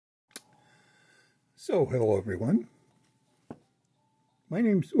So, hello everyone. What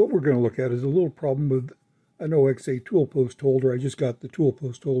we're going to look at is a little problem with an OXA tool post holder. I just got the tool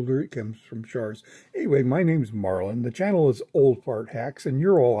post holder. It comes from Shars. Anyway, my name's Marlon. The channel is Old Fart Hacks, and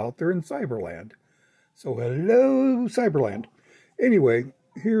you're all out there in Cyberland. So, hello, Cyberland. Anyway,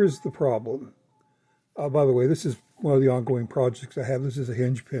 here's the problem. By the way, this is one of the ongoing projects I have. This is a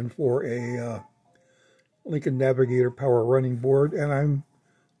hinge pin for a Lincoln Navigator power running board, and I'm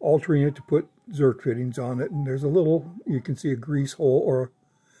altering it to put Zerk fittings on it. And there's a little, you can see a grease hole, or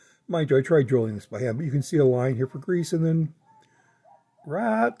mind you, I tried drilling this by hand, but you can see a line here for grease, and then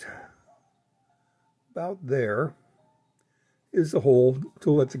right about there is the hole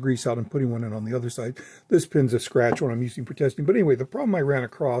to let the grease out. I'm putting one in on the other side. This pin's a scratch one I'm using for testing. But anyway, the problem I ran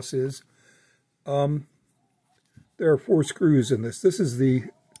across is there are 4 screws in this. This is the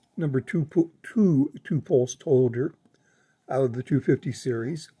number 2 post holder out of the 250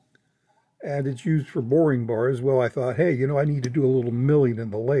 series. And it's used for boring bars. Well, I thought, hey, I need to do a little milling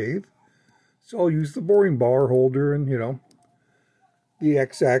in the lathe. So I'll use the boring bar holder and, the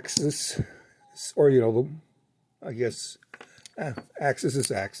x-axis, or, axis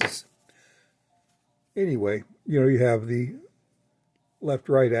is axis. Anyway, you have the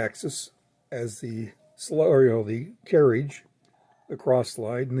left-right axis as the the carriage, the cross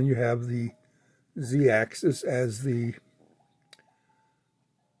slide, and then you have the z-axis as the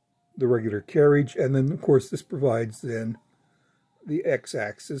regular carriage, and then of course this provides then the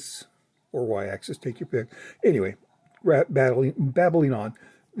x-axis or y-axis, take your pick. Anyway, babbling on.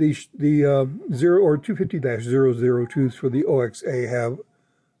 The 0 or 250-002s for the OXA have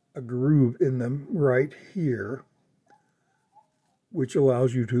a groove in them right here, which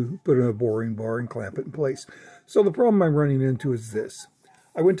allows you to put in a boring bar and clamp it in place. So the problem I'm running into is this.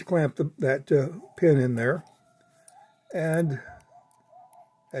 I went to clamp that pin in there, and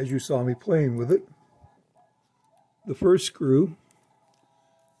as you saw me playing with it, the first screw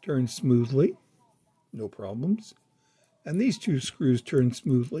turns smoothly, no problems. And these 2 screws turn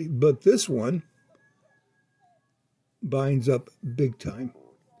smoothly, but this one binds up big time.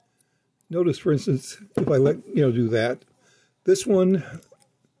 Notice, for instance, if I let, do that, this one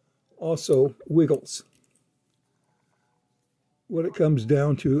also wiggles. What it comes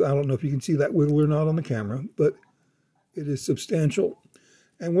down to, I don't know if you can see that wiggle or not on the camera, but it is substantial.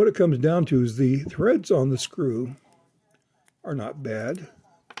 And what it comes down to is the threads on the screw are not bad to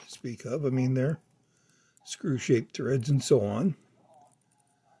speak of. I mean, they're screw-shaped threads and so on.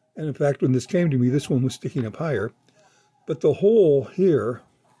 And in fact, when this came to me, this one was sticking up higher. But the hole here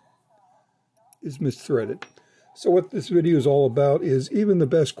is misthreaded. So what this video is all about is even the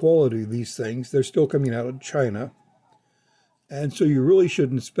best quality of these things, they're still coming out of China. And so you really should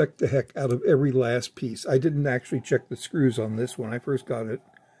inspect the heck out of every last piece. I didn't actually check the screws on this when I first got it.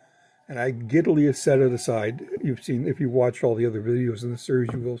 And I giddily set it aside. You've seen, if you watched all the other videos in the series,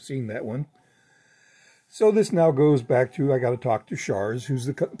 you will have seen that one. So this now goes back to, I got to talk to Shars, who's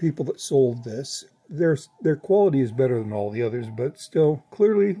the people that sold this. Their quality is better than all the others, but still,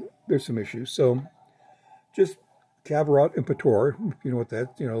 clearly, there's some issues. So just caveat emptor, if you know what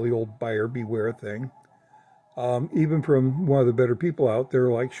that, the old buyer beware thing. Even from one of the better people out there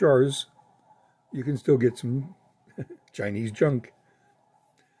like Shars, you can still get some Chinese junk.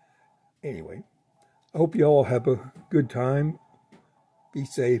 Anyway, I hope you all have a good time. Be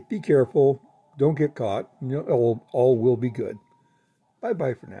safe, be careful, don't get caught. All will be good.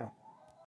 Bye-bye for now.